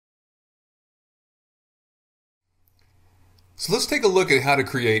So let's take a look at how to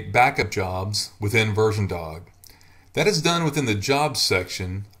create backup jobs within versiondog. That is done within the Jobs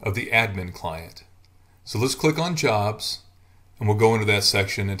section of the admin client. So let's click on Jobs, and we'll go into that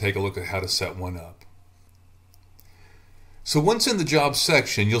section and take a look at how to set one up. So once in the Jobs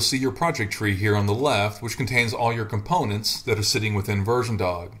section, you'll see your project tree here on the left, which contains all your components that are sitting within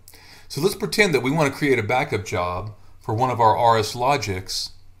versiondog. So let's pretend that we want to create a backup job for one of our RSLogix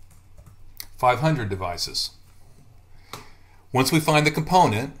 500 devices. Once we find the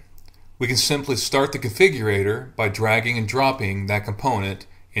component, we can simply start the configurator by dragging and dropping that component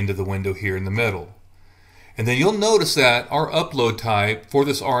into the window here in the middle. And then you'll notice that our upload type for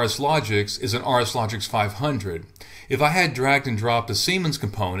this RSLogix is an RSLogix 500. If I had dragged and dropped a Siemens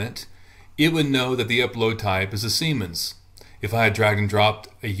component, it would know that the upload type is a Siemens. If I had dragged and dropped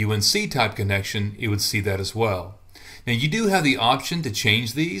a UNC type connection, it would see that as well. Now you do have the option to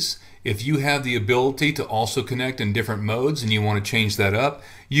change these. If you have the ability to also connect in different modes and you want to change that up,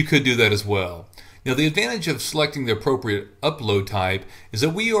 you could do that as well. Now the advantage of selecting the appropriate upload type is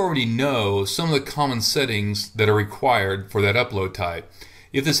that we already know some of the common settings that are required for that upload type.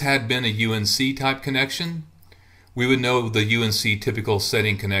 If this had been a UNC type connection, we would know the UNC typical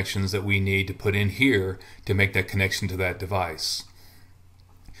setting connections that we need to put in here to make that connection to that device.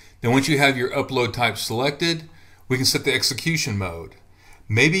 Then once you have your upload type selected, we can set the execution mode.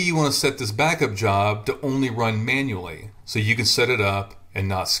 Maybe you want to set this backup job to only run manually, so you can set it up and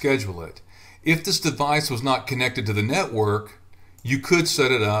not schedule it. If this device was not connected to the network, you could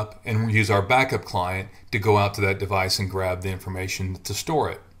set it up and use our backup client to go out to that device and grab the information to store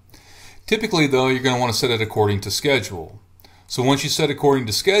it. Typically though, you're going to want to set it according to schedule. So once you set according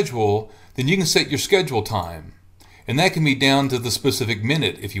to schedule, then you can set your schedule time. And that can be down to the specific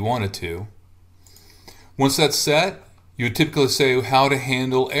minute if you wanted to. Once that's set, you would typically say how to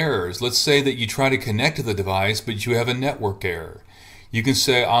handle errors. Let's say that you try to connect to the device, but you have a network error. You can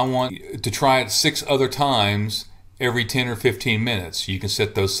say, I want to try it 6 other times every 10 or 15 minutes. You can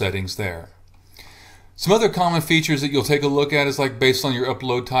set those settings there. Some other common features that you'll take a look at is like based on your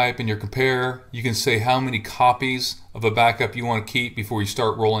upload type and your compare, you can say how many copies of a backup you want to keep before you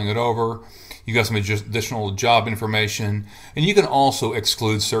start rolling it over. You got some additional job information, and you can also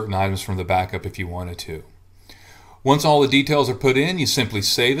exclude certain items from the backup if you wanted to. Once all the details are put in, you simply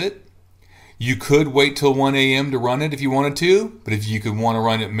save it. You could wait till 1 a.m. to run it if you wanted to, but if you could want to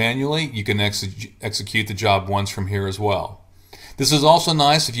run it manually, you can execute the job once from here as well. This is also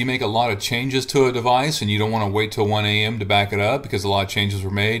nice if you make a lot of changes to a device and you don't want to wait till 1 a.m. to back it up because a lot of changes were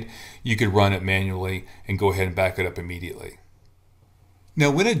made. You could run it manually and go ahead and back it up immediately.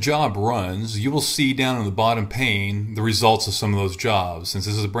 Now when a job runs, you will see down in the bottom pane the results of some of those jobs. Since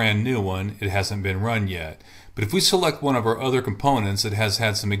this is a brand new one, it hasn't been run yet. But if we select one of our other components that has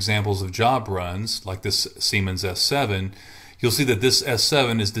had some examples of job runs, like this Siemens S7, you'll see that this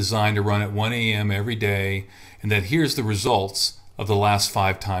S7 is designed to run at 1 a.m. every day, and that here's the results of the last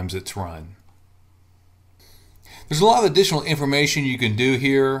 5 times it's run. There's a lot of additional information you can do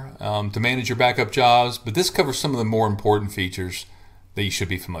here to manage your backup jobs, but this covers some of the more important features that you should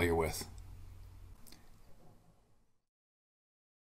be familiar with.